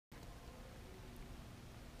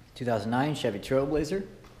2009 Chevy Trailblazer.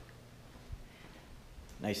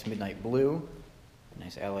 Nice midnight blue.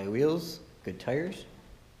 Nice alloy wheels. Good tires.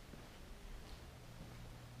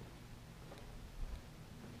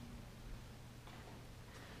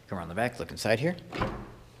 Come around the back, look inside here.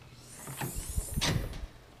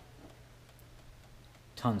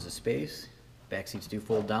 Tons of space. Back seats do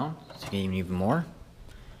fold down, so you can even more.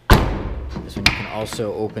 This one you can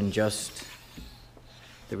also open just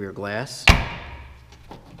the rear glass.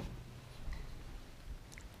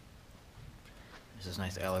 This is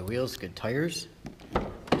nice alloy wheels, good tires.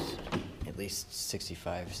 At least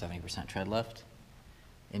 65–70% tread left.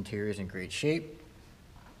 Interior is in great shape.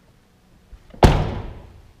 All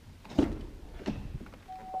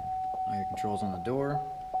your controls on the door.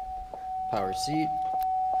 Power seat.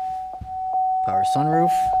 Power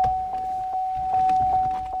sunroof.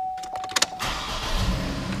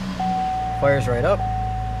 Fires right up.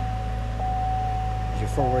 There's your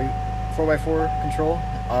 4x4 control.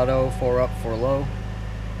 Auto, 4 up, 4 low.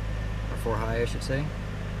 Or 4 high, I should say.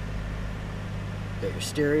 Got your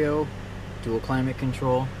stereo, dual climate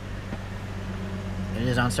control. It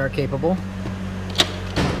is OnStar capable.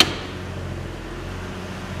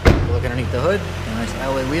 Look underneath the hood. Nice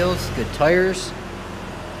alloy wheels, good tires.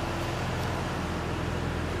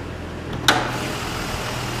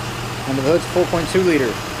 Under the hood's 4.2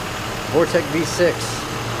 liter Vortec V6.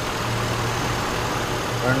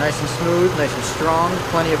 Are nice and smooth, nice and strong,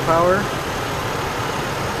 plenty of power.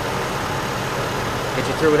 Get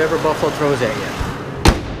you through whatever Buffalo throws at you.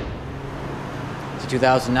 It's a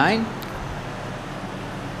 2009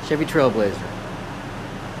 Chevy Trailblazer.